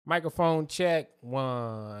Microphone check.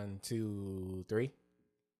 1, 2, 3.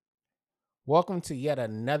 Welcome to yet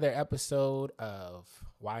another episode of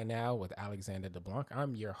Why Now with Alexander DeBlanc.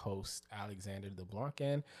 I'm your host, Alexander DeBlanc.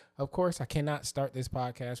 And of course, I cannot start this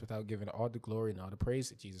podcast without giving all the glory and all the praise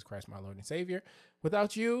to Jesus Christ, my Lord and Savior.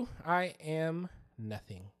 Without you, I am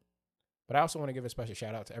nothing. But I also want to give a special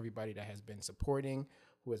shout out to everybody that has been supporting,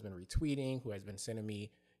 who has been retweeting, who has been sending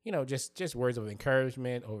me, just words of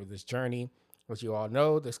encouragement over this journey. As you all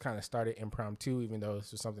know, this kind of started impromptu, even though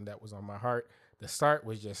this was something that was on my heart. The start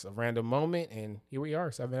was just a random moment, and here we are,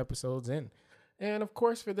 7 episodes in. And of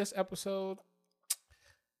course, for this episode,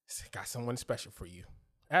 got someone special for you,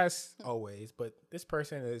 as always. But this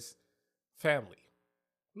person is family,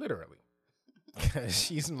 literally.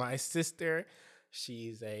 She's my sister.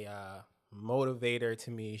 She's a motivator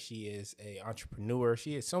to me. She is an entrepreneur.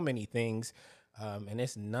 She is so many things. And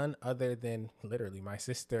it's none other than literally my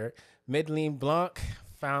sister, Midline Blanc,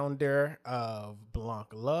 founder of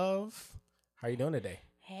WhyBlancLove. How you doing today?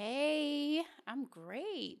 Hey, I'm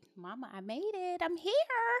great. Mama, I made it. I'm here.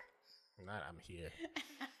 Not I'm here.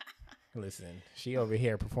 Listen, she over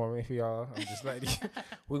here performing for y'all. I'm just like,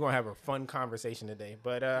 we're going to have a fun conversation today.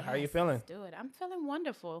 But Yes, how you feeling? Let's do it. I'm feeling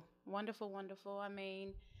wonderful. Wonderful. I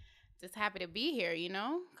mean, just happy to be here,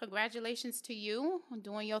 Congratulations to you on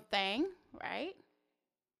doing your thing, right?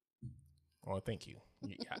 Well, thank you.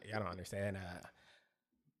 Y'all don't understand.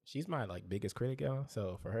 She's my biggest critic, y'all.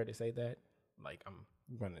 So for her to say that,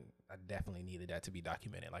 I definitely needed that to be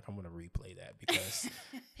documented. I'm gonna replay that because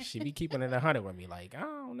she be keeping it 100 with me. I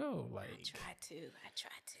don't know. I try to.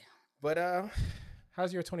 But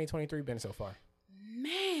how's your 2023 been so far?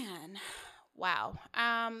 Man, wow.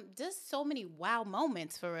 Just so many wow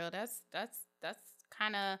moments for real. That's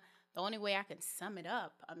kind of the only way I can sum it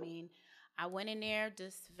up. I mean, I went in there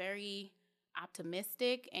just very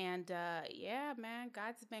optimistic, and yeah, man,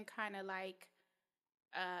 God's been kind of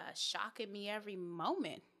shocking me every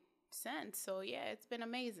moment since. So yeah, it's been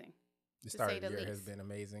amazing. The start of the year has been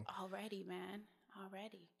amazing. Already, man.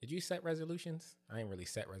 Already. Did you set resolutions? I ain't really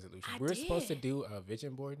set resolutions. I We were did. supposed to do a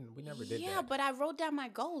vision board, and we never did that. Yeah, but I wrote down my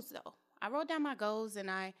goals, though. I wrote down my goals,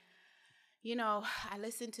 and I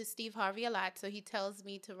listen to Steve Harvey a lot, so he tells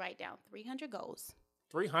me to write down 300 goals.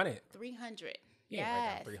 300? 300. You Yes. ain't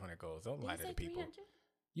write down 300 goals. Don't lie to the people. 300?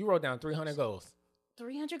 You wrote down 300 goals.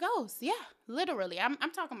 300 goals. Yeah, literally. I'm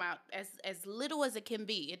talking about as little as it can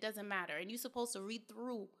be. It doesn't matter. And you're supposed to read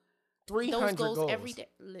through 300 those goals every day.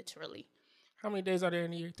 Literally. How many days are there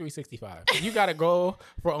in a year? 365. You got a goal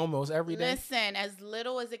for almost every day? Listen, as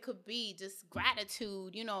little as it could be, just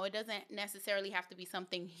gratitude. It doesn't necessarily have to be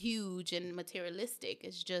something huge and materialistic.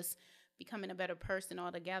 It's just becoming a better person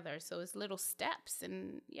altogether. So it's little steps.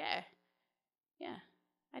 And yeah,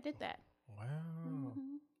 I did that. Wow.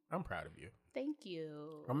 Mm-hmm. I'm proud of you. Thank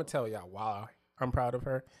you. I'm going to tell y'all why I'm proud of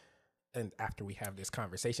her. And after we have this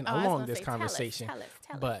conversation, I was along gonna this say, conversation, tell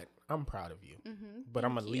us. but I'm proud of you. Mm-hmm. But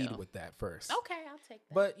I'm going to Thank lead you. with that first. Okay, I'll take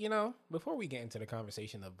that. But, before we get into the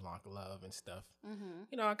conversation of WhyBlancLove and stuff,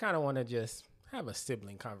 Mm-hmm. I kind of want to just have a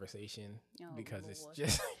sibling conversation because Lord. it's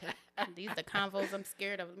just... These are the convos I'm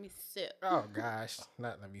scared of. Let me sip. Oh, gosh.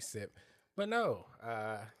 Not let me sip. But no,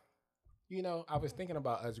 I was thinking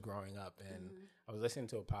about us growing up, and I was listening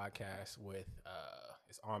to a podcast with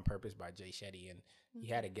it's On Purpose by Jay Shetty, and he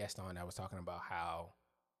had a guest on that was talking about how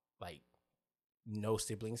no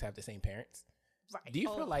siblings have the same parents. Right. Do you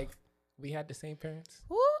feel like we had the same parents?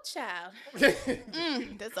 Woo, child.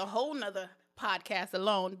 That's a whole nother podcast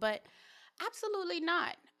alone, but absolutely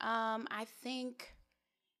not. I think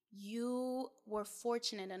you were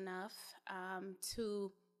fortunate enough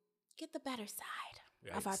to get the better side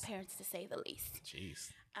of our parents, to say the least. Jeez.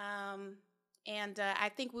 And I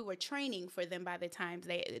think we were training for them by the time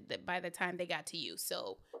they got to you.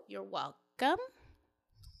 So you're welcome.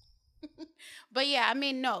 But yeah, I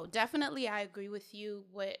mean, no, definitely I agree with you.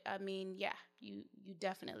 You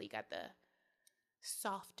definitely got the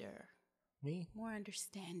softer, more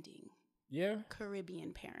understanding,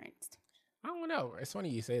 Caribbean parents. I don't know. It's funny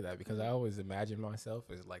you say that because I always imagine myself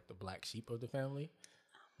as the black sheep of the family.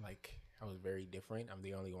 I was very different. I'm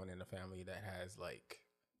the only one in the family that has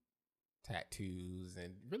tattoos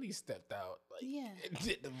and really stepped out and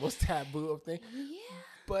did the most taboo of things. Yeah.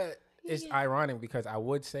 But it's ironic because I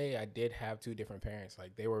would say I did have 2 different parents.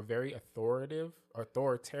 They were very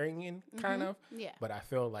authoritarian kind of. Yeah. But I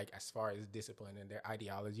feel as far as discipline and their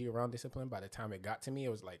ideology around discipline, by the time it got to me, it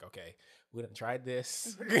was okay, we done tried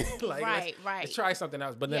this. Right. Let's try something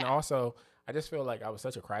else. But then also, I just feel I was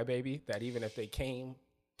such a crybaby that even if they came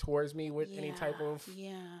towards me with any type of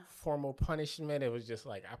yeah. formal punishment. It was just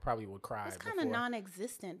like I probably would cry. It's kind of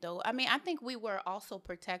non-existent, though. I mean, I think we were also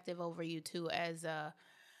protective over you too, as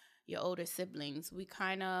your older siblings.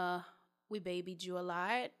 We babied you a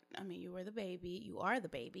lot. I mean, you were the baby. You are the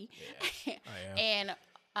baby. Yeah, I am.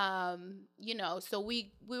 And you know, so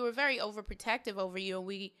we were very overprotective over you, and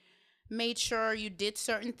we made sure you did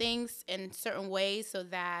certain things in certain ways so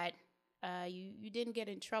that you didn't get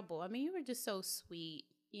in trouble. I mean, you were just so sweet,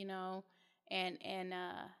 you know, and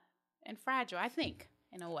fragile, I think,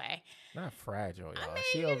 in a way. Not fragile, y'all. I mean,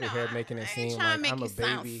 She over here making it seem like I'm a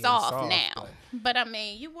baby and soft now. But I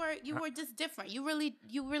mean, you were just different. You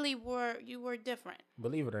really were different.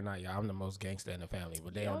 believe it or not, y'all, I'm the most gangster in the family,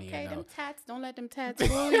 but they don't even know. Them tats, don't let them tats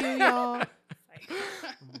fool you, y'all.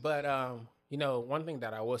 But you know, one thing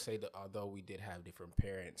that I will say, that although we did have different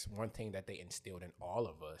parents, one thing that they instilled in all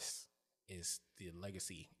of us is the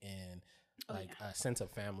legacy and a sense of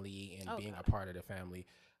family and being a part of the family.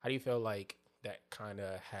 How do you feel like that kind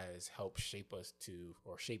of has helped shape us to,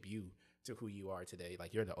 or shape you to who you are today?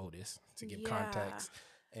 Like, you're the oldest, to give context,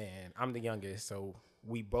 and I'm the youngest, so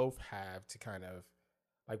we both have to kind of,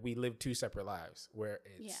 like, we live two separate lives where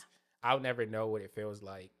it's I'll never know what it feels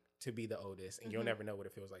like to be the oldest, and you'll never know what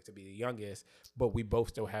it feels like to be the youngest, but we both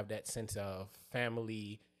still have that sense of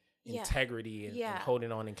family integrity and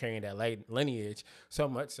holding on and carrying that lineage, so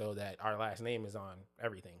much so that our last name is on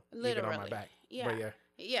everything, literally, even on my back.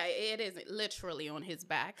 Yeah, it is literally on his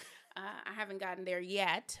back. I haven't gotten there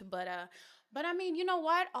yet, but I mean, you know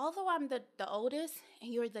what? Although I'm the oldest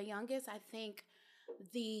and you're the youngest, I think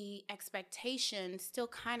the expectation still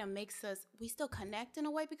kind of makes us, we still connect in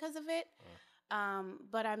a way because of it.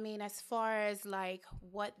 But I mean, as far as like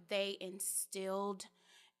what they instilled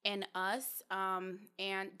in us,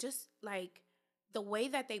 and just like the way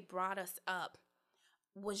that they brought us up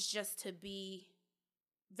was just to be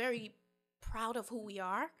very proud of who we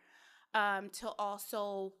are, to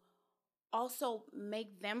also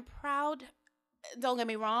make them proud. Don't get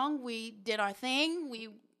me wrong, we did our thing. We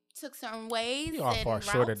took certain ways. You all far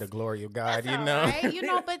short of the glory of God, you know. Right? You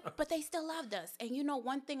know, but they still loved us. And you know,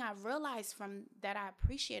 one thing I realized from that I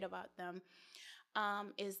appreciate about them,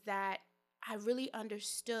 is that I really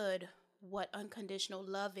understood what unconditional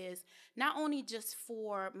love is, not only just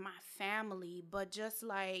for my family, but just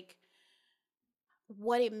like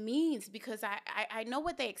what it means, because I know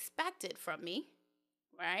what they expected from me,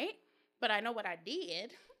 right? But I know what I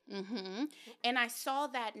did. And I saw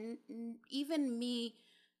that even me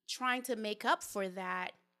trying to make up for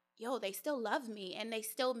that, they still love me, and they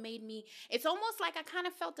still made me, it's almost like I kind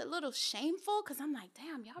of felt a little shameful, because I'm like,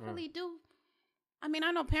 damn, y'all really do. I mean,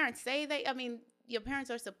 I know parents say your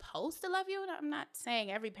parents are supposed to love you. I'm not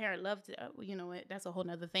saying every parent loves it. You know, that's a whole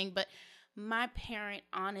nother thing. But my parent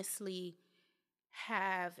honestly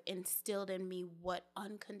have instilled in me what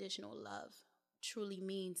unconditional love truly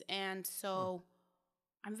means. And so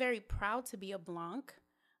I'm very proud to be a Blanc.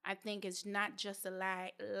 I think it's not just a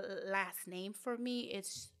last name for me.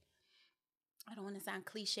 It's, I don't want to sound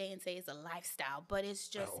cliche and say it's a lifestyle, but it's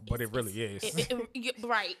just. Oh, but it really is.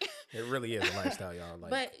 Right. It really is a lifestyle, y'all.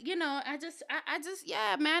 Like. But you know, I just,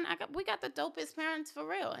 yeah, man. We got the dopest parents for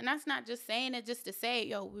real, and that's not just saying it just to say,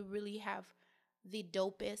 we really have the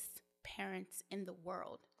dopest parents in the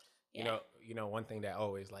world. Yeah. You know, one thing that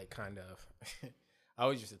always like kind of, I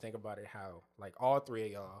always used to think about it, how like all three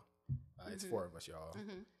of y'all, it's four of us, y'all.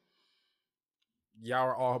 Y'all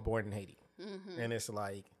are all born in Haiti, and it's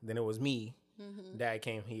like then it was me. Dad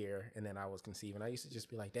came here, and then I was conceived, and I used to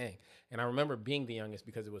just be like, dang. And I remember being the youngest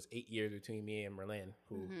because it was 8 years between me and Merlin,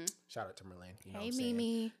 who, shout out to Merlin, you know what I'm saying?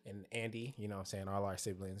 Mimi. And Andy, you know what I'm saying, all our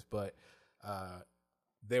siblings. But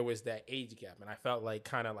there was that age gap, and I felt like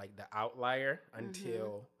kind of like the outlier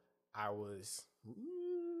until I was,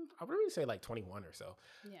 I would really say like 21 or so.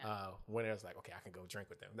 Yeah. When it was like, okay, I can go drink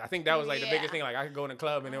with them. I think that was like the biggest thing. Like I could go in the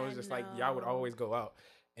club, and it was just like, y'all would always go out.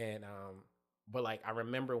 And, but like, I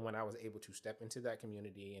remember when I was able to step into that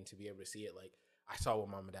community and to be able to see it, like I saw what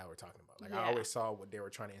mom and dad were talking about. Like I always saw what they were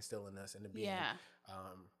trying to instill in us, and to be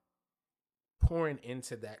pouring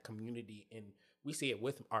into that community. And we see it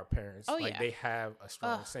with our parents. They have a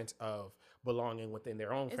strong sense of belonging within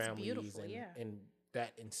their own families, and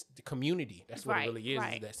that the community. That's what it really is.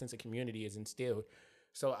 Is that sense of community is instilled.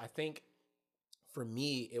 So I think for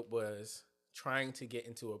me, it was trying to get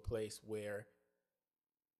into a place where,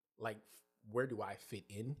 like, where do I fit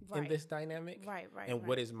in this dynamic? Right. And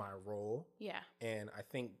what is my role? Yeah. And I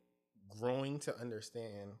think growing to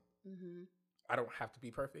understand I don't have to be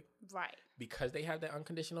perfect. Right. Because they have that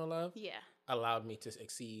unconditional love. Yeah. Allowed me to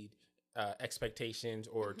exceed expectations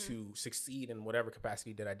or to succeed in whatever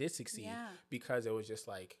capacity that I did succeed, because it was just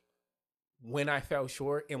like when I fell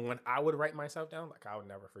short and when I would write myself down, like I would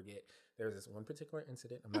never forget. There was this one particular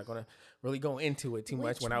incident. I'm not going to really go into it too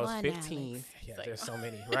much. When I was 15, Alex? yeah, there's so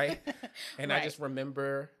many, right? And I just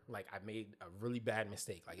remember like I made a really bad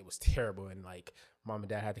mistake. Like it was terrible. And like mom and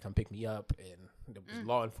dad had to come pick me up and there was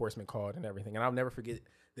law enforcement called and everything. And I'll never forget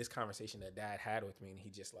this conversation that dad had with me. And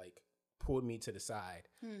he just like pulled me to the side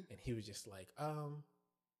and he was just like,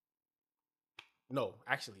 no,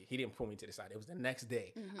 actually, he didn't pull me to the side. It was the next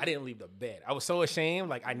day. I didn't leave the bed. I was so ashamed.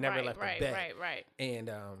 Like I never left the bed. Right.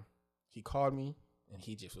 And he called me and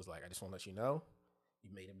he just was like, I just want to let you know you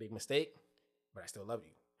made a big mistake, but I still love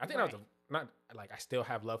you. I think that was not like I still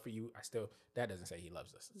have love for you. That doesn't say he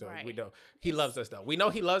loves us. So we know he loves us though. We know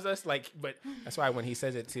he loves us. Like, but that's why when he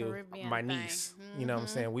says it to Caribbean my thing. niece, you know what I'm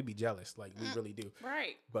saying? We be jealous. Like we really do.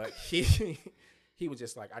 Right. But he was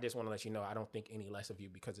just like, I just want to let you know, I don't think any less of you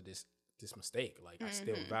because of this mistake. Like I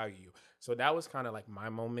still value you. So that was kind of like my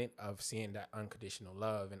moment of seeing that unconditional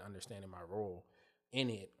love and understanding my role in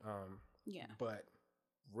it. But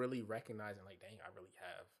really recognizing like, dang, I really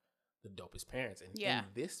have the dopest parents. And in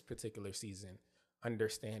this particular season,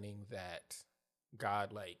 understanding that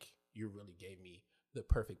God, like, you really gave me the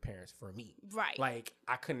perfect parents for me. Right. Like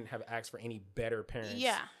I couldn't have asked for any better parents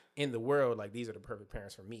in the world. Like these are the perfect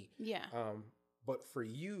parents for me. Yeah. But for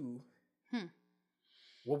you,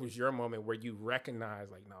 what was your moment where you recognized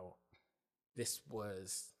like, no,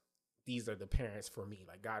 these are the parents for me.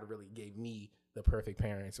 Like God really gave me the perfect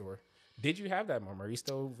parents? Or did you have that moment? Are you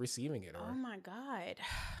still receiving it? Or? Oh my God.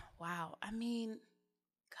 Wow. I mean,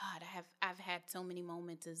 God, I've had so many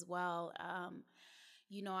moments as well.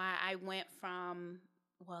 I went from,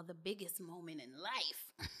 the biggest moment in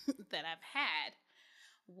life that I've had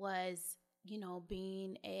was,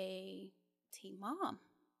 being a teen mom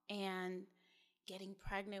and getting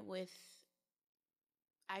pregnant with,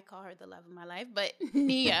 I call her the love of my life, but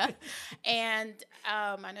Nia. And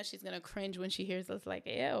I know she's going to cringe when she hears us like,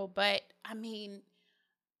 ew. But I mean,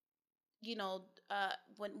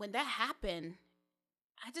 when that happened,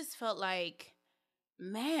 I just felt like,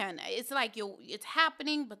 man, it's like it's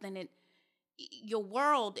happening, but then your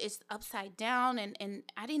world is upside down. And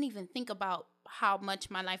I didn't even think about how much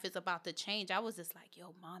my life is about to change. I was just like,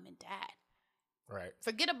 yo, mom and dad. Right.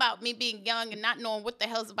 Forget about me being young and not knowing what the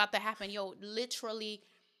hell's about to happen. Yo, literally,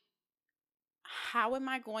 how am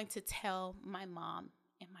I going to tell my mom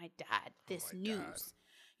and my dad this news? God.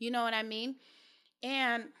 You know what I mean?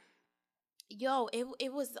 And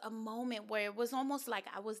it was a moment where it was almost like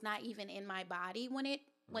I was not even in my body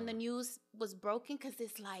when the news was broken, because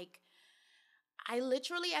it's like I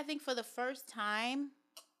think for the first time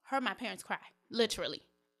heard my parents cry, literally.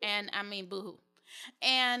 And I mean, boohoo.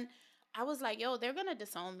 And I was like, yo, they're going to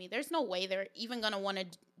disown me. There's no way they're even going to want to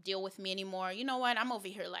deal with me anymore. You know what? I'm over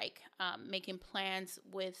here like making plans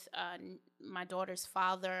with my daughter's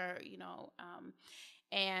father,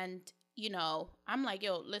 and, I'm like,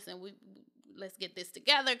 yo, listen, let's get this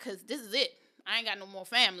together because this is it. I ain't got no more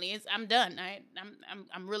family. I'm done.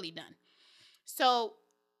 I'm really done. So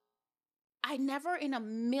I never in a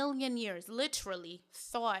million years literally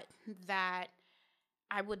thought that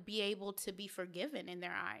I would be able to be forgiven in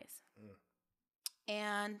their eyes.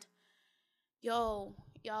 And y'all,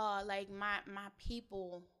 like my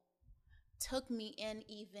people took me in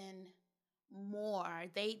even more.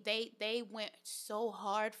 They went so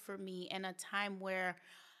hard for me in a time where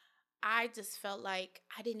I just felt like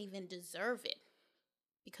I didn't even deserve it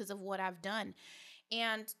because of what I've done.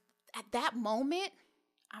 And at that moment,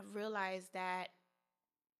 I realized that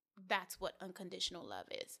that's what unconditional love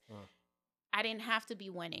is. I didn't have to be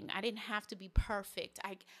winning. I didn't have to be perfect.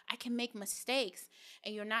 I can make mistakes,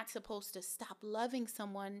 and you're not supposed to stop loving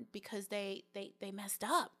someone because they messed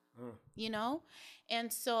up,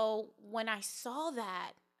 And so when I saw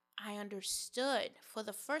that, I understood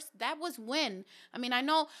that was when, I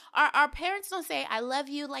know our parents don't say, I love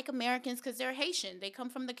you like Americans because they're Haitian. They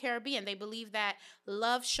come from the Caribbean. They believe that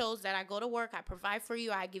love shows that I go to work, I provide for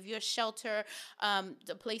you, I give you a shelter,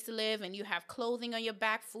 the place to live, and you have clothing on your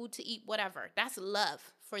back, food to eat, whatever. That's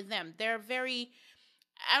love for them. They're very,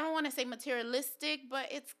 I don't want to say materialistic, but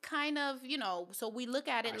it's kind of, so we look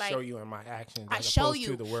at it like, I show you in my actions. I show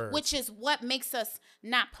you, to the words. Which is what makes us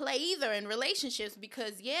not play either in relationships,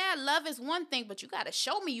 because love is one thing, but you got to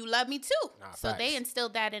show me you love me too. So facts. They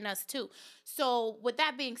instilled that in us too. So with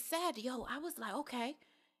that being said, I was like, okay,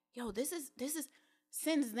 this is,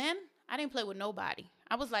 since then, I didn't play with nobody.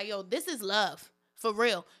 I was like, this is love for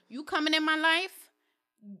real. You coming in my life,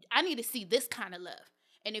 I need to see this kind of love.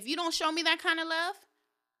 And if you don't show me that kind of love,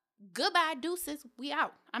 goodbye, deuces. We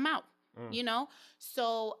out. I'm out. you know?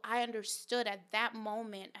 So I understood at that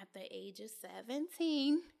moment at the age of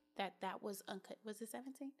 17 that was, was it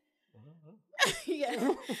 17?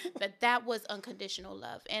 Yeah, that was unconditional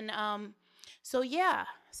love. And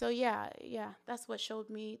that's what showed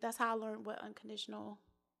me. That's how I learned what unconditional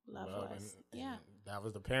love was. And that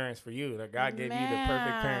was the parents for you. That God gave you the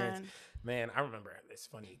perfect parents. Man, I remember, it's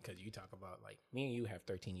funny because you talk about, like, me and you have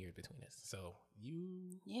 13 years between us. So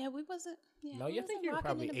we wasn't. Yeah, no, you think you were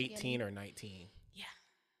probably 18 or 19. Yeah,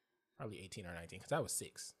 probably 18 or 19 because I was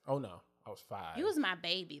 6. Oh no, I was 5. You was my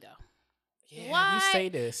baby though. Yeah, what? You say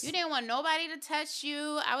this. You didn't want nobody to touch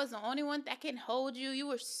you. I was the only one that can hold you. You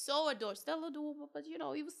were so adorable. Still adorable, but you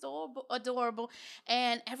was so adorable.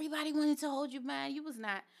 And everybody wanted to hold you, man. You was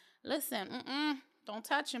not. Listen, don't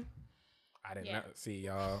touch him. I did not see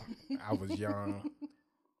y'all. I was young.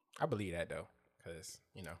 I believe that though, because,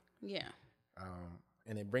 Yeah.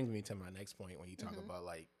 And it brings me to my next point when you talk about,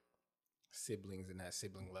 like, siblings and that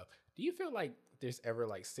sibling love. Do you feel like there's ever,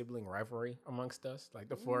 like, sibling rivalry amongst us, like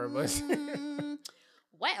the four of us?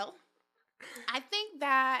 Well, I think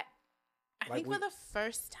for the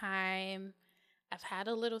first time I've had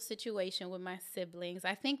a little situation with my siblings.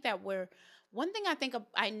 I think that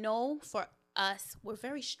I know for us, we're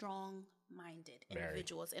very strong-minded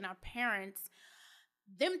individuals. And our parents,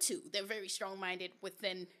 them too, they're very strong-minded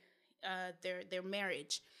within their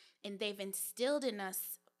marriage. And they've instilled in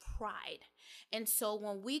us pride. And so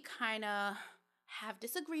when we kind of have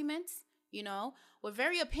disagreements, we're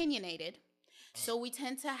very opinionated. So we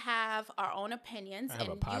tend to have our own opinions. And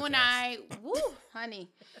you and I, honey,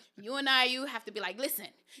 you have to be like, listen,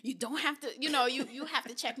 you don't have to, you have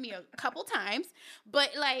to check me a couple times.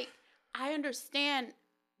 But, like, I understand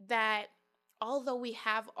that although we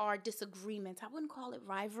have our disagreements, I wouldn't call it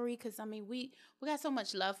rivalry because, we got so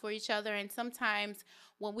much love for each other. And sometimes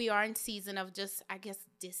when we are in season of just, I guess,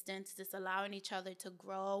 distance, just allowing each other to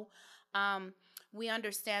grow, we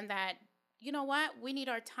understand that, you know what, we need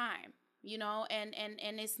our time,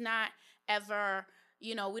 and it's not ever,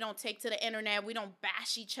 we don't take to the internet. We don't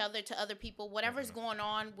bash each other to other people. Whatever's going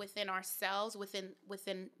on within ourselves,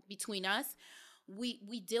 between us,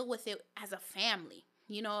 we deal with it as a family.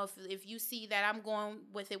 If you see that I'm going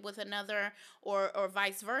with it with another or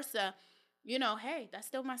vice versa, hey, that's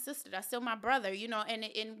still my sister. That's still my brother,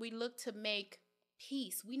 and we look to make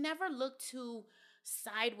peace. We never look to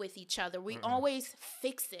side with each other. We always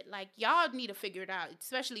fix it. Like, y'all need to figure it out,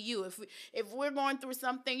 especially you. If we're going through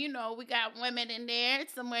something, we got women in there,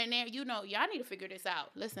 somewhere in there, y'all need to figure this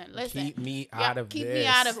out. Listen. Keep me out of Keep this. me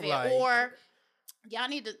out of it. Like, or y'all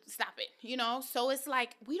need to stop it, So it's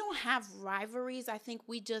like we don't have rivalries. I think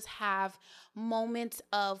we just have moments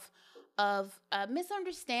of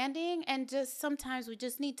misunderstanding, and just sometimes we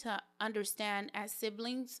just need to understand as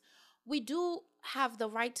siblings, we do have the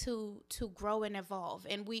right to grow and evolve,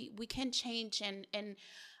 and we can change, and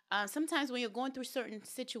sometimes when you're going through certain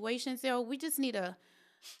situations, we just need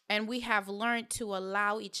and we have learned to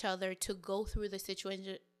allow each other to go through the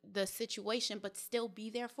situation, but still be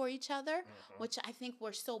there for each other, which I think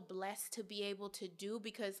we're so blessed to be able to do,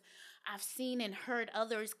 because I've seen and heard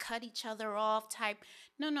others cut each other off type.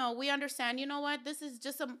 No, we understand, what, this is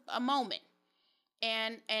just a moment.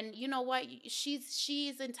 And you know what,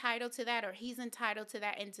 she's entitled to that, or he's entitled to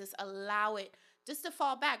that, and just allow it just to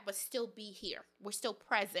fall back, but still be here. We're still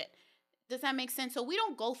present. Does that make sense? So we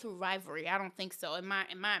don't go through rivalry. I don't think so, in my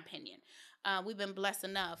opinion. We've been blessed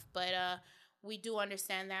enough, but we do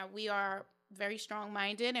understand that we are very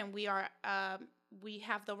strong-minded, and we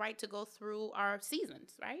have the right to go through our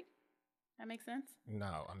seasons, right? That makes sense?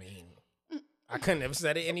 No, I couldn't have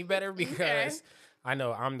said it any better, because I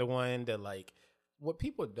know I'm the one that, like, what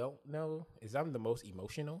people don't know is I'm the most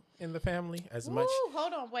emotional in the family.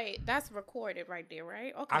 Hold on, wait. That's recorded right there,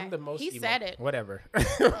 right? Okay. I'm the most. He said it. Whatever.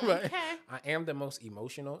 But I am the most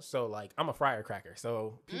emotional. So, like, I'm a firecracker.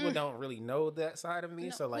 So people don't really know that side of me. No,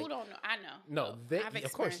 so, like, who don't know? I know. No,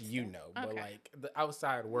 of course you know. Okay. But, like, the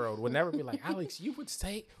outside world would never be like, Alex, you would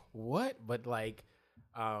say what? But, like,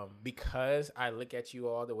 because I look at you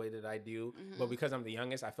all the way that I do, but because I'm the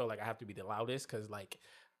youngest, I feel like I have to be the loudest, because, like,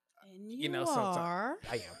 and you are.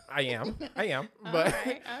 I am. But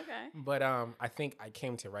okay. But I think I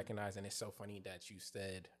came to recognize, and it's so funny that you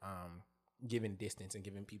said giving distance and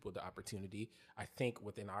giving people the opportunity. I think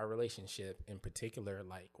within our relationship in particular,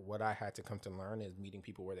 like, what I had to come to learn is meeting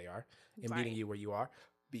people where they are, and meeting you where you are,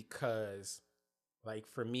 because, like,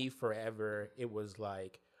 for me forever it was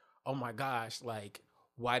like, oh my gosh, like,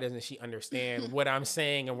 why doesn't she understand what I'm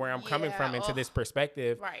saying and where I'm coming from into this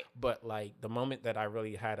perspective? Right. But, like, the moment that I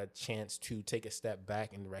really had a chance to take a step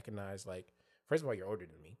back and recognize, like, first of all, you're older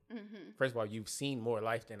than me. First of all, you've seen more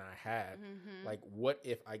life than I have. Like, what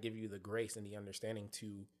if I give you the grace and the understanding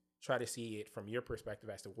to try to see it from your perspective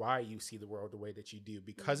as to why you see the world the way that you do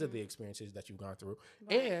because of the experiences that you've gone through.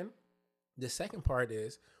 Right. And the second part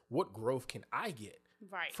is, what growth can I get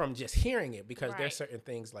from just hearing it? Because there's certain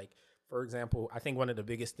things like, for example, I think one of the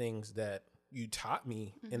biggest things that you taught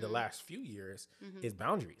me in the last few years is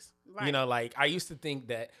boundaries. Right. You know, like I used to think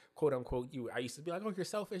that, quote unquote, I used to be like, oh, you're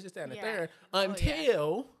selfish, this, that, and the third,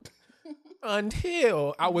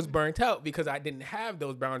 until I was burnt out because I didn't have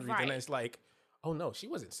those boundaries. Right. And it's like, oh no, she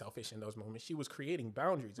wasn't selfish in those moments. She was creating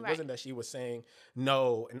boundaries. It wasn't that she was saying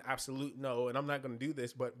no, an absolute no, and I'm not going to do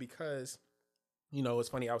this. But because, you know, it's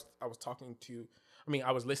funny. I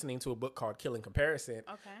was listening to a book called Killing Comparison.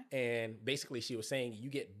 Okay. And basically she was saying you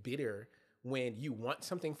get bitter when you want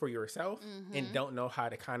something for yourself and don't know how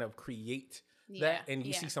to kind of create that, and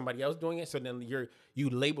you see somebody else doing it, so then you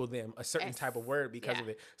label them a certain type of word because of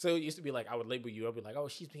it. So it used to be like I would label you, I'd be like, oh,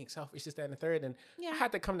 she's being selfish, this, that, and the third, and I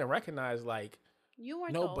had to come to recognize like, you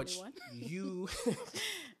weren't the only one. You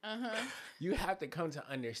you have to come to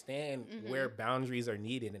understand where boundaries are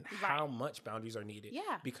needed and how much boundaries are needed.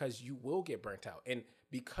 Yeah. Because you will get burnt out, and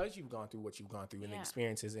because you've gone through what you've gone through and the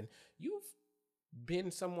experiences, and you've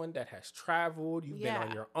been someone that has traveled, you've been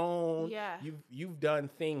on your own. Yeah. You've done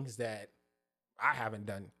things that I haven't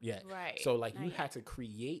done yet. Right. So like you had to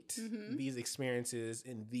create these experiences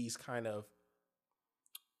and these kind of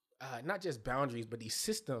not just boundaries, but these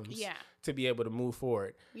systems to be able to move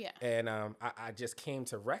forward. Yeah. And I just came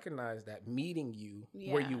to recognize that meeting you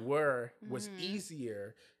where you were was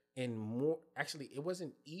easier and more. Actually, it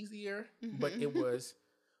wasn't easier, but it was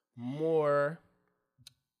more.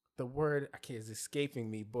 The word is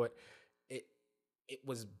escaping me, but it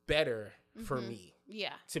was better for me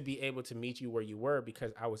to be able to meet you where you were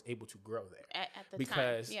because I was able to grow there. At the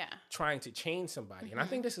time, trying to change somebody. And I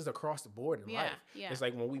think this is across the board in life. Yeah. It's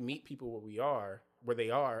like when we meet people where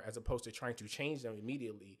they are, as opposed to trying to change them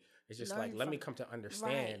immediately. It's just like, let me come to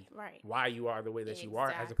understand why you are the way that you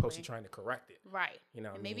are, as opposed to trying to correct it. Right. You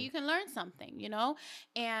know, maybe you can learn something, you know?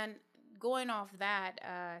 And going off that,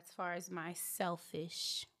 as far as my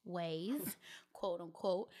selfish ways, quote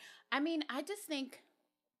unquote, I mean, I just think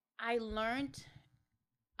I learned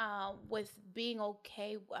with being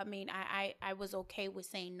okay. I mean, I was okay with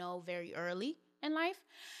saying no very early in life.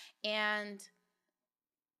 And,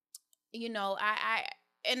 you know,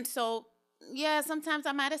 and so, yeah, sometimes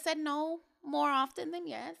I might have said no more often than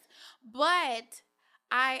yes. But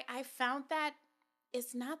I found that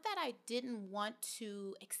it's not that I didn't want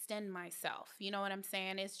to extend myself. You know what I'm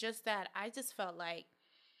saying? It's just that I just felt like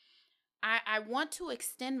I want to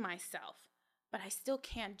extend myself, but I still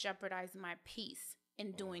can't jeopardize my peace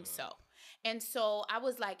in doing so. And so I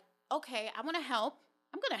was like, okay, I want to help.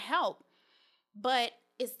 I'm going to help. But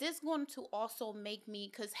is this going to also make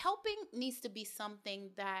me, because helping needs to be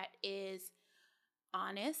something that is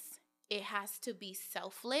honest. It has to be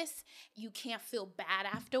selfless. You can't feel bad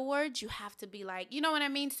afterwards. You have to be like, you know what I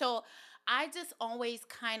mean? So I just always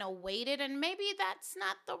kind of waited, and maybe that's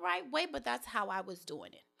not the right way, but that's how I was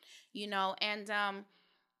doing it, you know? And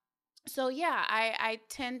so, yeah, I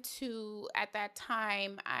tend to, at that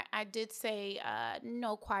time, I did say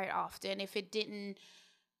no quite often if it didn't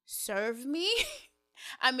serve me.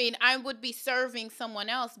 I mean, I would be serving someone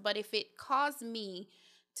else, but if it caused me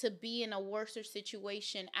to be in a worse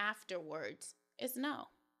situation afterwards, it's no.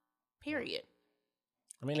 Period.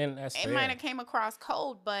 I mean, and that's it might have came across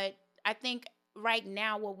cold, but I think right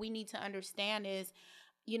now what we need to understand is,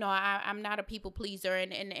 you know, I'm not a people pleaser,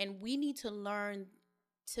 and we need to learn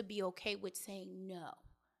to be okay with saying no.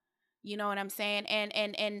 You know what I'm saying?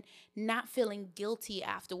 And not feeling guilty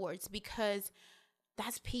afterwards, because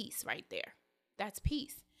that's peace right there. That's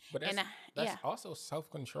peace. But that's also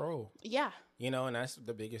self-control. Yeah. You know, and that's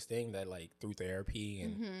the biggest thing that, like, through therapy,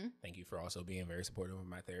 and thank you for also being very supportive of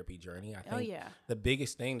my therapy journey. I think the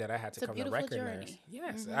biggest thing that I had to come to recognize. Journey.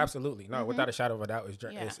 Yes, absolutely. No, without a shadow of a doubt,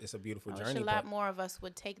 it's a beautiful journey. A lot more of us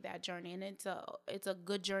would take that journey, and it's a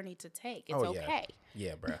good journey to take. It's okay.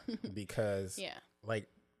 Yeah, bro. Because like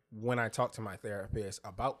when I talk to my therapist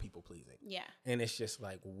about people pleasing, and it's just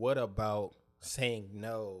like, what about saying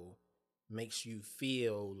no makes you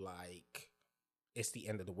feel like it's the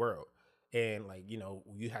end of the world? And like, you know,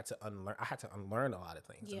 I had to unlearn a lot of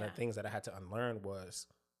things. And the things that I had to unlearn was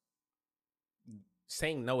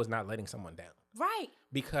saying no is not letting someone down. Right.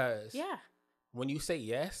 Because when you say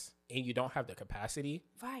yes and you don't have the capacity,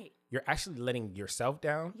 you're actually letting yourself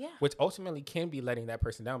down, which ultimately can be letting that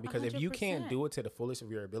person down. Because 100%. If you can't do it to the fullest of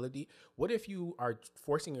your ability, what if you are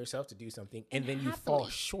forcing yourself to do something and then you fall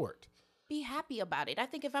short? be happy about it. I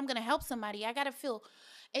think if I'm going to help somebody, I got to feel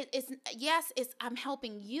it's I'm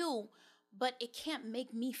helping you, but it can't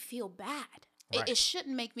make me feel bad. Right. It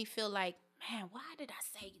shouldn't make me feel like, man, why did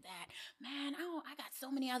I say that? Man, I got so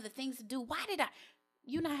many other things to do. Why did I?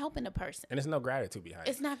 You're not helping the person. And there's no gratitude behind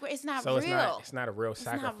it. It's not so real. It's not a real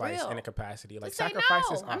sacrifice in a capacity. Like, Just say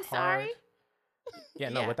sacrifices no. are I'm hard. sorry. Yeah,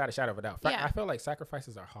 no, Yeah. without a shadow of a doubt. Yeah. I feel like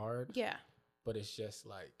sacrifices are hard. Yeah. But it's just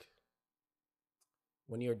like,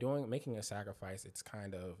 when you're making a sacrifice, it's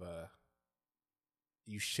kind of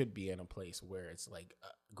you should be in a place where it's like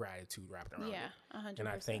gratitude wrapped around Yeah, it. 100%. And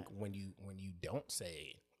I think when you don't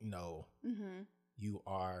say no, you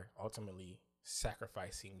are ultimately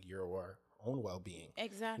sacrificing your own well-being.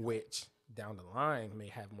 Exactly. Which down the line may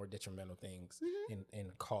have more detrimental things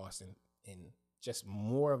in cost and just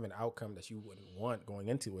more of an outcome that you wouldn't want going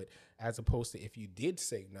into it, as opposed to if you did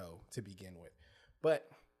say no to begin with. But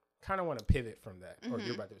kind of want to pivot from that. Or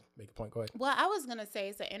you're about to make a point. Go ahead. Well, I was going to say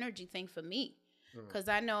it's an energy thing for me, because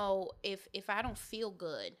I know if I don't feel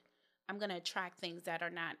good, I'm going to attract things that are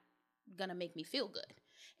not going to make me feel good.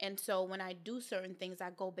 And so when I do certain things, I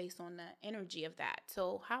go based on the energy of that.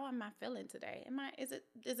 So how am I feeling today? Is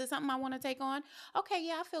it something I want to take on? Okay,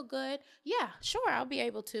 yeah, I feel good. Yeah, sure, I'll be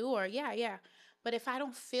able to. Or yeah. But if I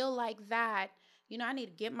don't feel like that, I need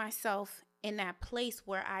to get myself in that place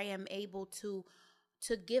where I am able to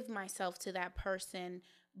give myself to that person,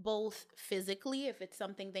 both physically, if it's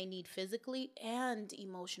something they need physically, and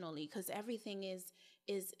emotionally, because everything is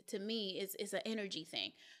to me is an energy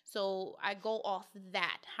thing. So I go off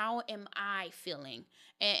that. How am I feeling?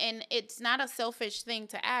 And it's not a selfish thing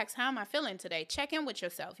to ask, how am I feeling today? Check in with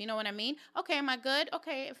yourself. You know what I mean? Okay, am I good?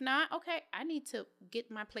 Okay, if not, okay, I need to get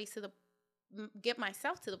myself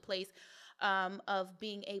to the place of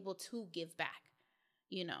being able to give back.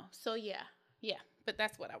 So yeah, but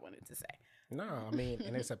that's what I wanted to say. No, I mean,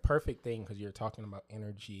 and it's a perfect thing because you're talking about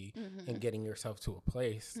energy and getting yourself to a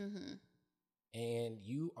place. And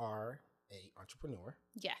you are a entrepreneur.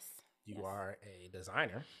 Yes. You are a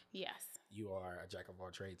designer. Yes. You are a jack of all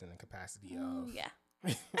trades in the capacity of yeah.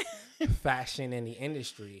 fashion in the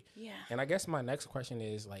industry. Yeah. And I guess my next question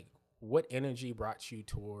is, like, what energy brought you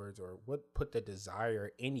towards, or what put the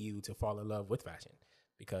desire in you to fall in love with fashion?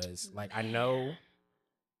 Because, like, I know,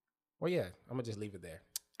 well, yeah, I'm going to just leave it there.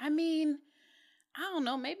 I mean, I don't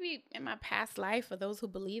know, maybe in my past life, for those who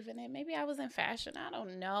believe in it, maybe I was in fashion. I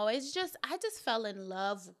don't know. I just fell in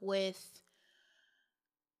love with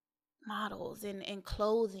models and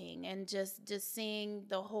clothing, and just seeing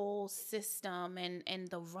the whole system and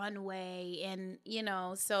the runway, and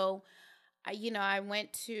so I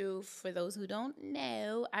went to, for those who don't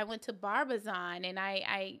know, I went to Barbizon, and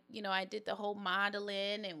I did the whole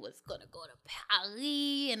modeling and was gonna go to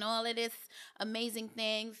Paris and all of this amazing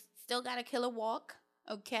things. Still got a killer walk,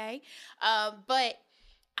 okay? But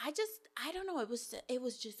I don't know. It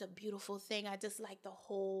was just a beautiful thing. I just like the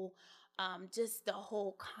whole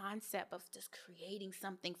concept of just creating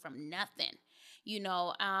something from nothing,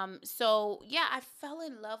 So yeah, I fell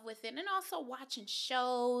in love with it, and also watching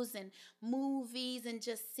shows and movies and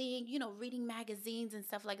just seeing, reading magazines and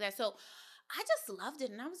stuff like that. So I just loved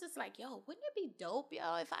it, and I was just like, yo, wouldn't it be dope,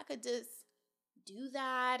 if I could just do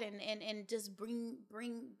that and just bring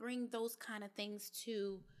those kind of things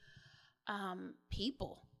to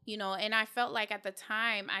people, and I felt like at the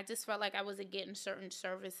time, I just felt like I wasn't getting certain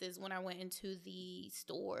services when I went into the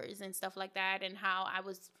stores and stuff like that, and how I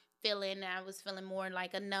was feeling more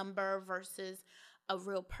like a number versus a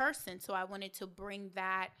real person. So I wanted to bring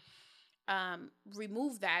that,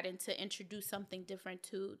 remove that, and to introduce something different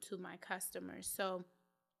to my customers. So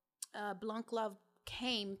WhyBlancLove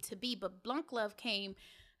came to be, but WhyBlancLove came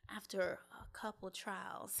after a couple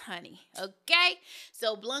trials, honey. Okay?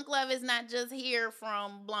 So WhyBlancLove is not just here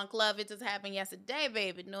from WhyBlancLove. It just happened yesterday,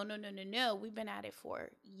 baby. No. We've been at it for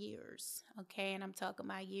years. Okay? And I'm talking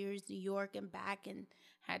about years, New York and back, and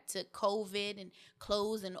had to COVID and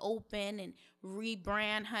close and open and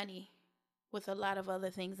rebrand, honey, with a lot of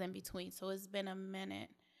other things in between. So it's been a minute.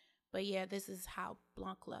 But yeah, this is how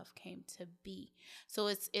WhyBlancLove came to be. So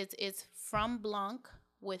it's from Blanc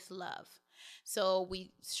with love. So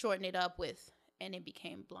we shortened it up and it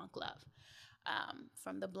became WhyBlancLove.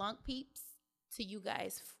 From the Blanc peeps to you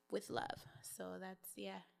guys with love. So that's,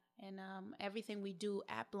 yeah. And everything we do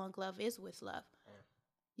at WhyBlancLove is with love,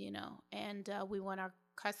 and we want our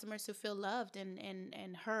customers to feel loved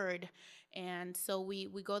and heard. And so we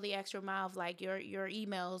go the extra mile of, like, your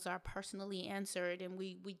emails are personally answered, and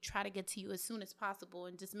we try to get to you as soon as possible,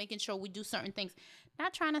 and just making sure we do certain things.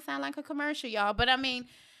 Not trying to sound like a commercial, y'all, but I mean,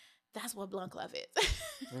 that's what WhyBlancLove is.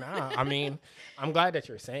 Nah, I mean, I'm glad that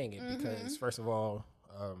you're saying it because, first of all,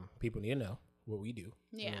 people need to know what we do,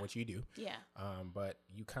 Yeah. and what you do. Yeah. But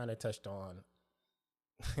you kind of touched on,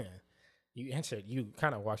 you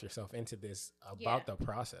kind of walked yourself into this about the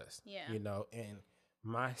process. Yeah. You know, and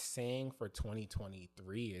my saying for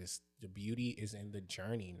 2023 is the beauty is in the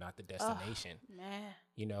journey, not the destination. Oh, man.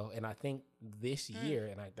 You know, and I think this year,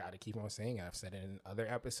 and I got to keep on saying it, I've said it in other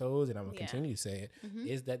episodes, and I'm going to continue to say it,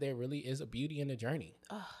 is that there really is a beauty in the journey.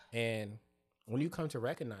 And when you come to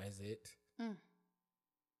recognize it,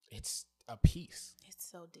 it's a peace. It's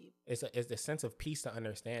so deep. It's the sense of peace to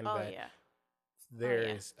understand Oh, that yeah.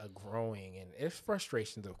 there's a growing, and there's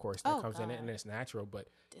frustrations, of course, that comes in it, and it's natural, but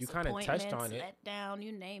you kind of touched on it. Let down,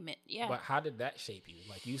 you name it. Yeah. But how did that shape you?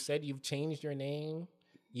 Like you said, you've changed your name,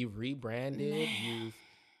 you've rebranded,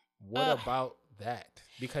 what about that?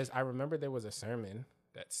 Because I remember there was a sermon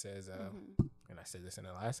that says, and I said this in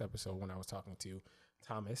the last episode when I was talking to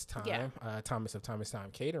Thomas of Thomas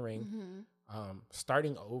Time Catering,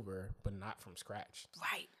 starting over, but not from scratch.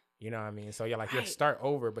 Right. You know what I mean? So you're like, you start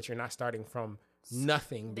over, but you're not starting from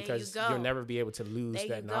nothing, because you'll never be able to lose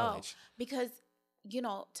that knowledge. Because, you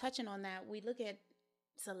know, touching on that, we look at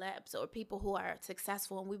celebs or people who are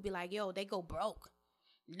successful and we'd be like, yo, they go broke.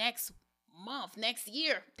 Next month, next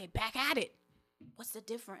year, they back at it. What's the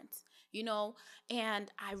difference? You know,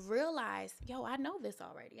 and I realized, yo, I know this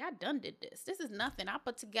already. I done did this. This is nothing. I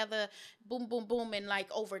put together boom, boom, boom in like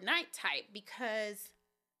overnight type because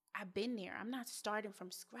I've been there. I'm not starting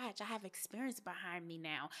from scratch. I have experience behind me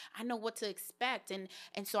now. I know what to expect. And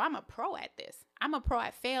so I'm a pro at this. I'm a pro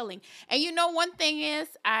at failing. And you know, one thing is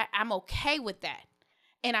I'm okay with that.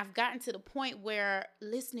 And I've gotten to the point where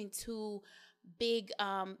listening to big,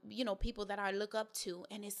 you know, people that I look up to,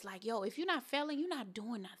 and it's like, yo, if you're not failing, you're not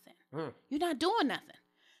doing nothing. You're not doing nothing.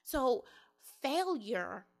 So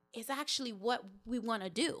failure is actually what we want to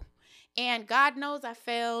do. And God knows I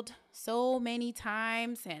failed so many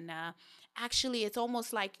times. And actually, it's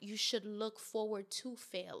almost like you should look forward to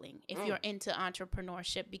failing if you're into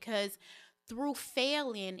entrepreneurship, because through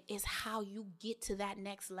failing is how you get to that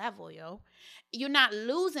next level, yo. You're not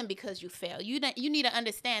losing because you fail. You need to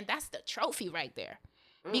understand that's the trophy right there,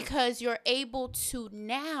 because you're able to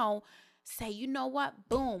now say, you know what,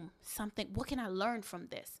 boom, what can I learn from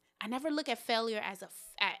this? I never look at failure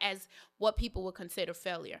as what people would consider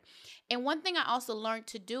failure. And one thing I also learned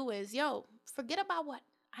to do is, yo, forget about what,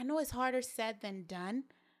 I know it's harder said than done,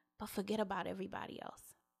 but forget about everybody else.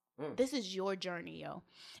 This is your journey, yo.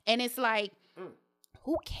 And it's like,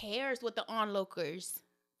 who cares what the onlookers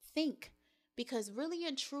think? Because really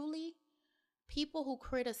and truly, people who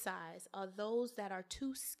criticize are those that are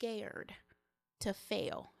too scared to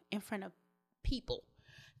fail in front of people.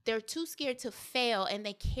 They're too scared to fail, and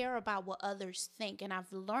they care about what others think. And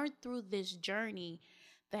I've learned through this journey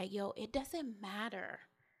that, yo, it doesn't matter.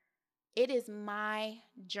 It is my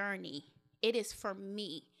journey. It is for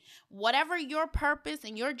me. Whatever your purpose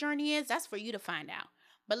and your journey is, that's for you to find out.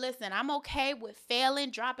 But listen, I'm okay with failing,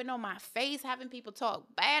 dropping on my face, having people talk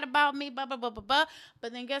bad about me, blah, blah, blah, blah, blah.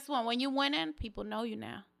 But then guess what? When you winning, people know you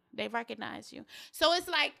now. They recognize you. So it's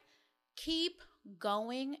like, keep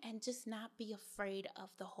going and just not be afraid of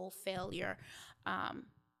the whole failure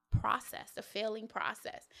process, the failing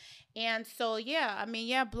process. And so,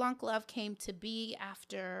 WhyBlancLove came to be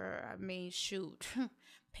after,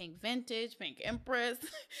 Pink Vintage, Pink Empress,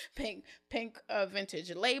 Pink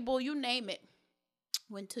Vintage Label, you name it.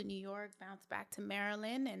 Went to New York, bounced back to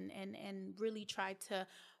Maryland, and really tried to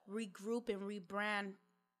regroup and rebrand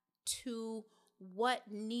to what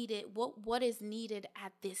is needed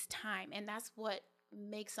at this time. And that's what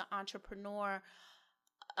makes an entrepreneur.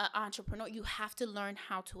 You have to learn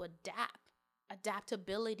how to adapt.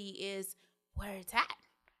 Adaptability is where it's at,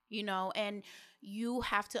 you know, and you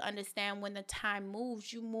have to understand when the time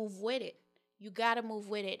moves, you move with it. You got to move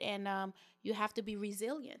with it. And you have to be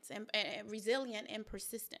resilient and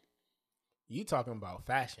persistent. You talking about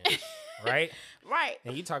fashion, right? Right.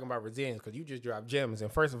 And you talking about resilience because you just dropped gems.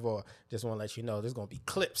 And first of all, just want to let you know there's going to be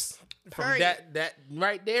clips from that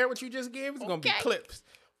right there. What you just gave is going to be clips.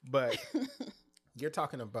 But you're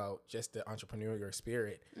talking about just the entrepreneurial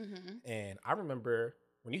spirit. And I remember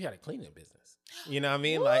when you had a cleaning business. You know what I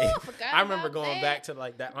mean? Ooh, like I remember going back to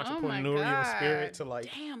like that entrepreneurial spirit to like,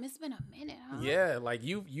 damn, it's been a minute, huh? Yeah, like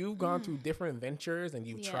you've gone through different ventures and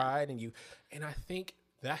you've tried and I think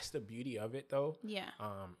that's the beauty of it though. Yeah.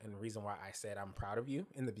 And the reason why I said I'm proud of you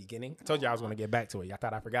in the beginning. I told you I was going to get back to it. Y'all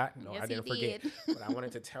thought I forgot? No, yes, I didn't forget. But I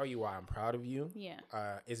wanted to tell you why I'm proud of you. Yeah.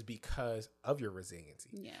 Is because of your resiliency.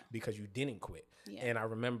 Yeah. Because you didn't quit. Yeah. And I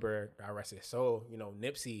remember, I rest his soul, you know,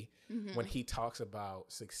 Nipsey, when he talks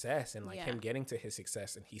about success and like him getting to his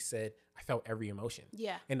success, and he said, I felt every emotion.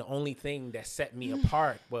 Yeah. And the only thing that set me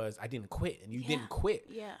apart was I didn't quit, and you didn't quit.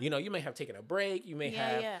 Yeah. You know, you may have taken a break. You may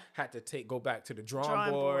have had to go back to the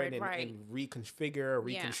drawing board and, right. and reconfigure or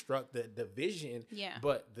reconstruct the vision. Yeah.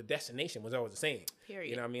 But the destination was always the same. Period.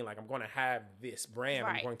 You know what I mean? Like, I'm going to have this brand.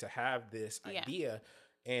 Right. I'm going to have this idea.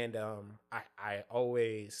 And I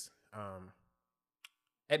always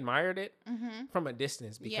admired it from a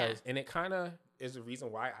distance because, and it kind of is the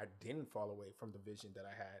reason why I didn't fall away from the vision that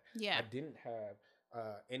I had. Yeah. I didn't have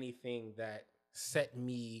anything that set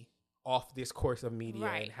me off this course of media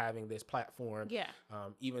and having this platform. Yeah.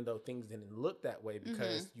 Even though things didn't look that way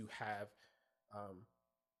because you have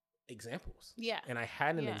examples. Yeah. And I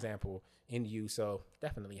had an example in you, so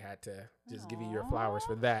definitely had to just give you your flowers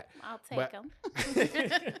for that. I'll take them.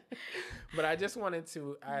 But I just wanted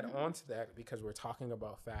to add on to that because we're talking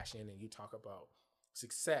about fashion and you talk about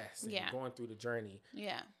success and going through the journey.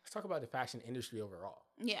 Yeah. Let's talk about the fashion industry overall.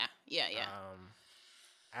 Yeah.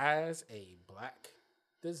 As a Black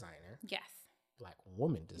designer. Yes. Black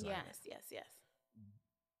woman designer. Yes.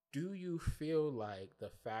 Do you feel like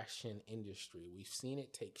the fashion industry, we've seen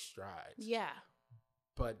it take strides. Yeah.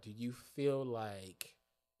 But do you feel like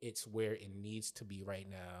it's where it needs to be right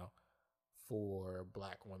now for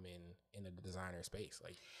Black women in the designer space?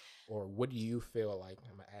 Like, or what do you feel like,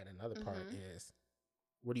 I'm going to add another part is,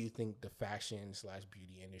 what do you think the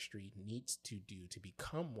fashion/beauty industry needs to do to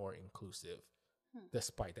become more inclusive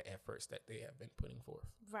despite the efforts that they have been putting forth?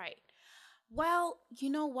 Right. Well, you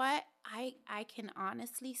know what? I can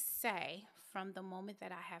honestly say from the moment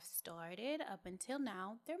that I have started up until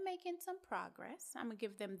now, they're making some progress. I'm going to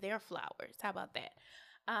give them their flowers. How about that?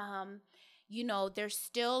 You know, there's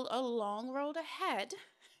still a long road ahead,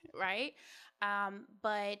 right?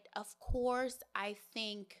 But of course, I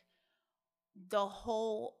think the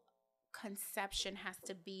whole conception has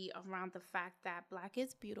to be around the fact that Black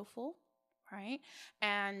is beautiful, right?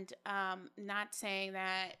 And not saying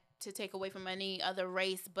that to take away from any other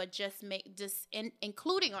race, but just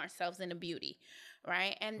including ourselves in the beauty,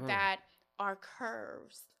 right? And that our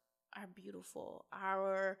curves are beautiful,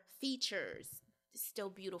 our features still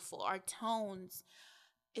beautiful, our tones,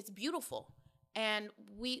 it's beautiful, and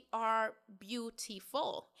we are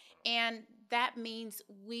beautiful, and that means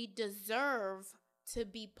we deserve to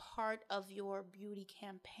be part of your beauty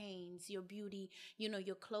campaigns, your beauty, you know,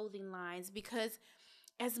 your clothing lines, because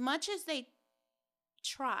as much as they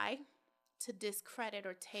try to discredit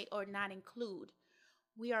or take or not include,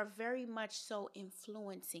 we are very much so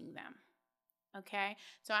influencing them. Okay,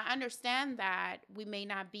 so I understand that we may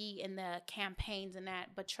not be in the campaigns and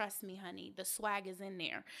that, but trust me, honey, the swag is in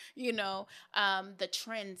there. You know, the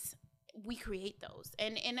trends, we create those,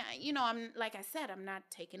 and you know, I'm, like I said, I'm not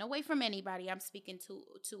taking away from anybody. I'm speaking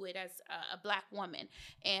to it as a Black woman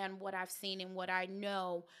and what I've seen and what I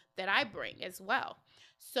know that I bring as well.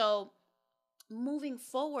 So moving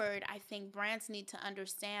forward, I think brands need to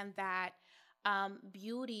understand that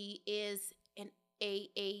beauty is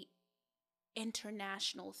a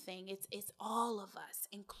international thing. It's all of us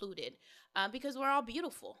included, because we're all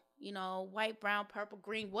beautiful. You know, white, brown, purple,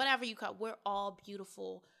 green, whatever you call it, we're all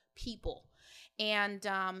beautiful people. And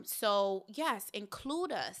so yes,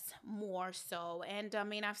 include us more so. And I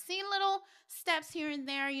mean, I've seen little steps here and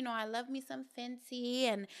there. You know, I love me some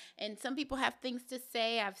Fenty, and some people have things to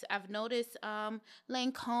say. I've noticed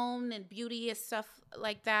Lancome and beauty and stuff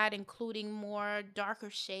like that, including more darker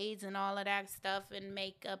shades and all of that stuff, and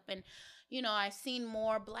makeup, and you know, I've seen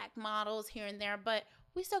more Black models here and there, but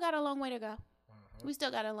we still got a long way to go. We still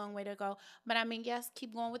got a long way to go. But I mean, yes,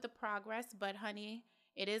 keep going with the progress, but honey,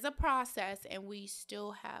 it is a process and we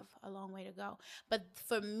still have a long way to go. But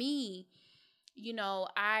for me, you know,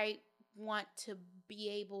 I want to be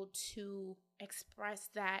able to express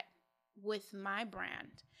that with my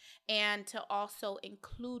brand and to also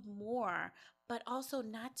include more, but also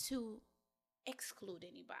not to exclude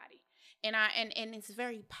anybody. And it's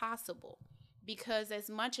very possible, because as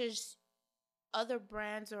much as other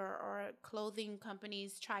brands or clothing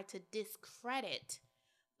companies try to discredit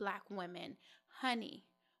Black women, honey,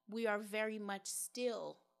 we are very much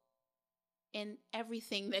still in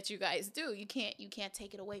everything that you guys do. You can't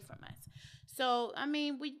take it away from us. So, I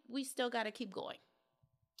mean, we still got to keep going.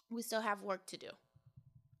 We still have work to do,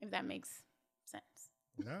 if that makes sense.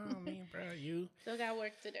 No, I mean, bro, you still got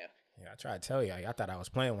work to do. Yeah, I tried to tell y'all. Y'all thought I was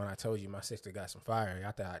playing when I told you my sister got some fire.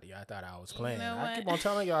 Y'all thought I was playing. You know I keep on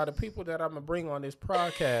telling y'all the people that I'm gonna bring on this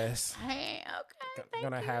podcast. Hey, okay.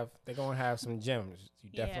 They're gonna have some gems. You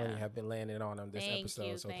definitely have been landing on them this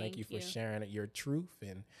episode. So thank you for sharing your truth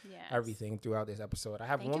and everything throughout this episode. I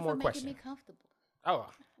have one more question. Making me comfortable. Oh,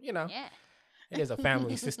 you know, it is a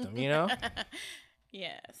family system, you know.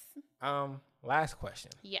 Yes. Last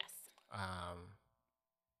question. Yes.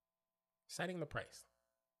 Setting the price.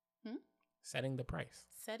 Hmm? Setting the price.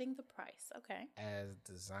 Setting the price. Okay. As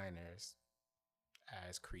designers,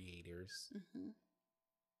 as creators,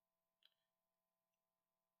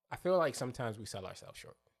 I feel like sometimes we sell ourselves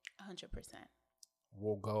short. 100%.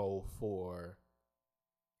 We'll go for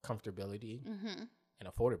comfortability and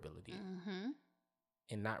affordability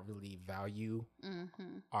and not really value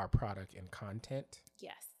our product and content.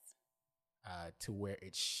 Yes. To where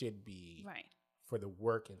it should be, right, for the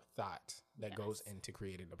work and thought that goes into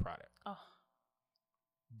creating the product. Oh.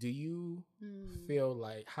 Do you feel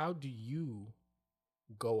like, how do you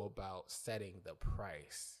go about setting the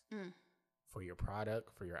price for your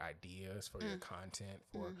product, for your ideas, for your content,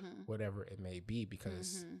 for whatever it may be?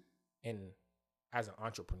 Because as an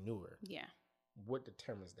entrepreneur, what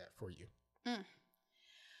determines that for you?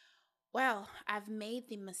 Well, I've made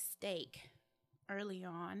the mistake early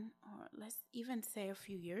on, or let's even say a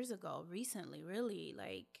few years ago, recently, really,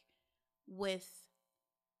 like with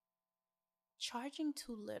charging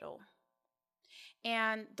too little.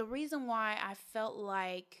 And the reason why I felt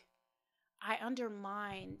like I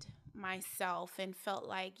undermined myself and felt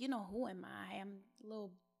like, who am I? I'm a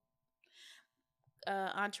little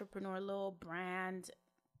entrepreneur, little brand.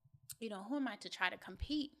 Who am I to try to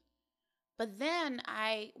compete? But then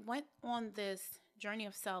I went on this journey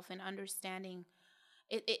of self and understanding.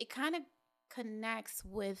 It kind of connects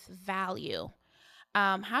with value.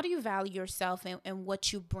 How do you value yourself and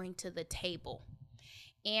what you bring to the table?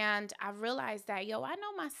 And I realized that, I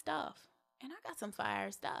know my stuff, and I got some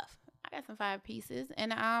fire stuff. I got some fire pieces,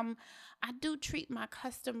 and I do treat my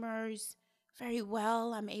customers very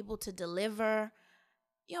well. I'm able to deliver.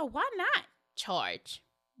 Why not charge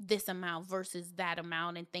this amount versus that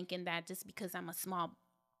amount, and thinking that just because I'm a small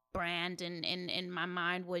brand and in my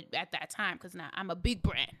mind would at that time, because now I'm a big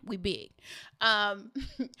brand, we big,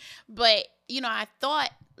 but I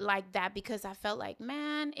thought like that because I felt like,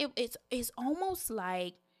 man, it's almost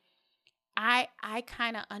like I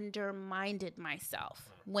kind of undermined myself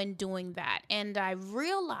when doing that. And I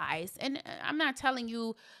realized, and I'm not telling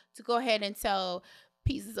you to go ahead and sell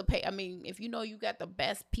pieces of paper. I mean, if you got the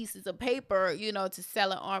best pieces of paper, to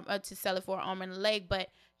sell it for an arm and a leg, but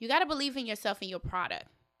you got to believe in yourself and your product.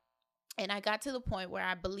 And I got to the point where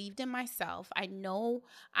I believed in myself. I know,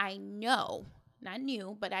 not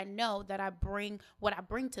new, but I know that I bring what I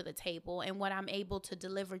bring to the table and what I'm able to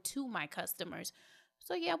deliver to my customers.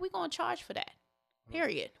 So yeah, we're going to charge for that.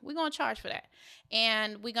 Period. We're going to charge for that.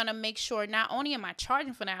 And we're going to make sure not only am I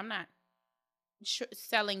charging for that, I'm not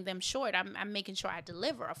selling them short. I'm making sure I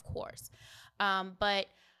deliver, of course. But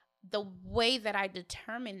the way that I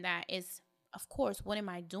determine that is, of course, what am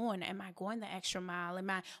I doing? Am I going the extra mile?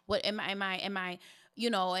 What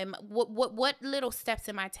little steps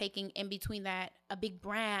am I taking in between that a big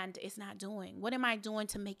brand is not doing? What am I doing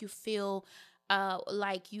to make you feel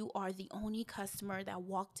like you are the only customer that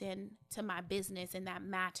walked into my business and that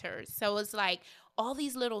matters? So it's like all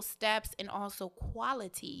these little steps, and also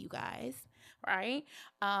quality, you guys, right?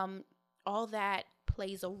 All that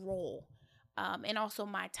plays a role. And also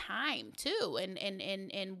my time too, and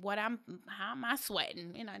how am I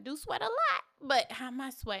sweating? And I do sweat a lot, but how am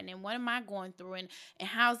I sweating, and what am I going through, and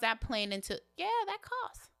how's that playing into? Yeah, that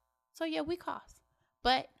costs. So yeah, we cost,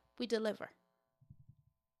 but we deliver.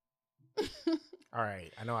 All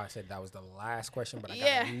right, I know I said that was the last question, but I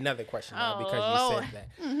got another question now because you said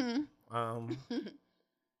that.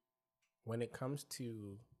 When it comes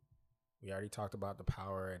to, we already talked about the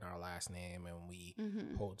power in our last name, and we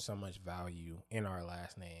hold so much value in our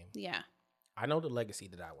last name. Yeah. I know the legacy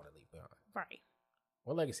that I want to leave behind. Right.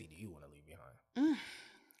 What legacy do you want to leave behind?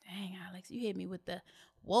 Dang, Alex, you hit me with the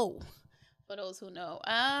whoa. For those who know.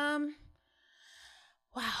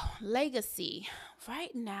 Wow, legacy.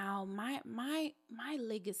 Right now, my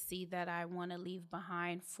legacy that I want to leave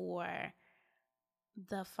behind for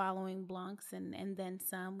the following Blancs and then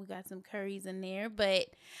some. We got some curries in there, but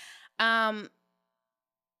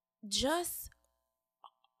just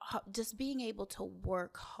being able to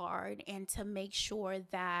work hard and to make sure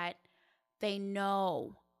that they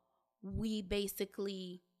know we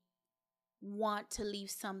basically want to leave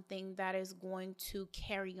something that is going to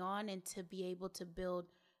carry on and to be able to build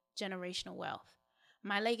generational wealth.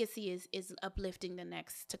 My legacy is uplifting the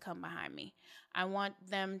next to come behind me. I want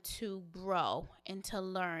them to grow and to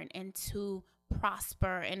learn and to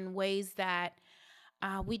prosper in ways that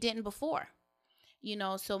we didn't before.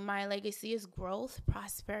 So my legacy is growth,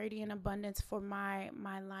 prosperity, and abundance for my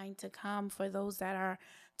line to come, for those that are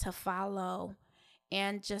to follow,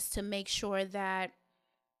 and just to make sure that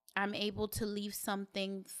I'm able to leave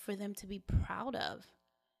something for them to be proud of.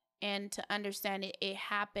 And to understand it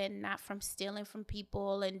happened not from stealing from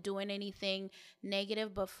people and doing anything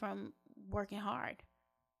negative, but from working hard,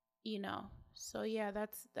 So yeah,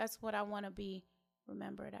 that's what I want to be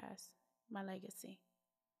remembered as, my legacy.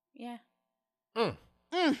 Yeah.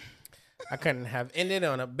 I couldn't have ended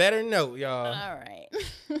on a better note, y'all. All right.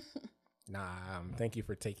 Thank you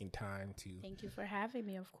for taking time to. Thank you for having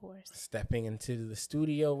me, of course. Stepping into the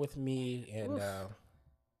studio with me and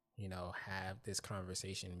have this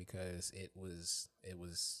conversation, because it was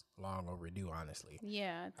long overdue, honestly.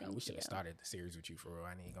 Yeah, we should have started the series with you, for real.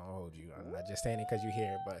 I ain't gonna hold you. I'm not just saying it because you're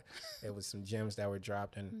here, but it was some gems that were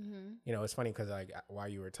dropped. And it's funny because while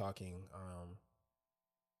you were talking,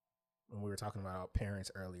 when we were talking about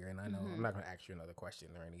parents earlier, and I know I'm not gonna ask you another question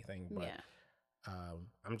or anything, but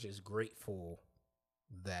I'm just grateful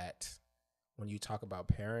that when you talk about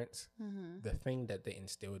parents, the thing that they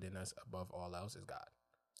instilled in us above all else is God.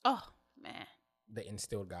 Oh, man. They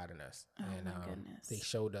instilled God in us. Oh, and my goodness. They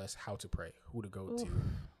showed us how to pray, who to go to,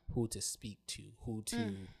 who to speak to, who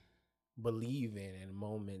to believe in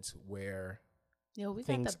moments where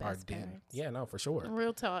things are dim. Yeah, no, for sure.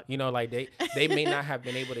 Real talk. Like they may not have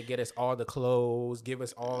been able to get us all the clothes, give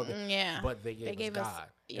us all the, but they gave us God.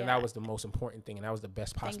 And that was the most important thing. And that was the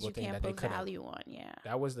best possible thing that they could have. Value on, yeah.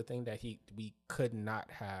 That was the thing that we could not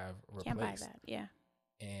have replaced. Can't buy that, yeah.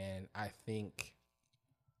 And I think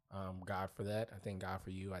God for that. I thank God for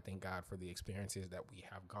you. I thank God for the experiences that we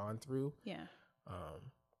have gone through. Yeah.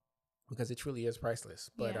 Because it truly is priceless.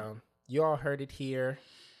 But you all heard it here.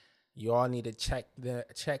 You all need to check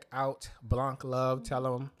out WhyBlancLove. Tell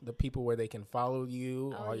them, the people, where they can follow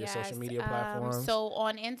you, all your social media platforms. So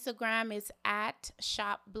on Instagram, it's at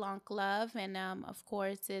shopblanclove. And of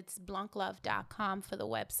course, it's blanclove.com for the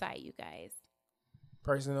website, you guys.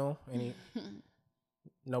 Personal?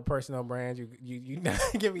 No personal brands. You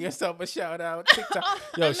giving yourself a shout out. TikTok.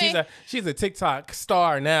 Yo, she's a TikTok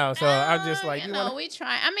star now. So I'm just like, we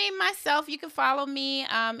try. Myself, you can follow me.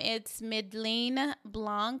 It's Midline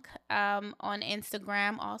Blanc on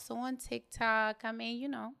Instagram, also on TikTok.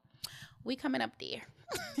 We coming up there.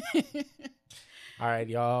 All right,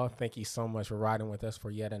 y'all. Thank you so much for riding with us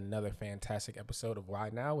for yet another fantastic episode of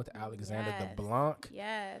Why Now with Alexander the Blanc.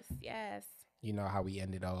 Yes. You know how we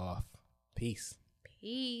ended off. Peace.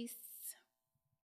 Peace.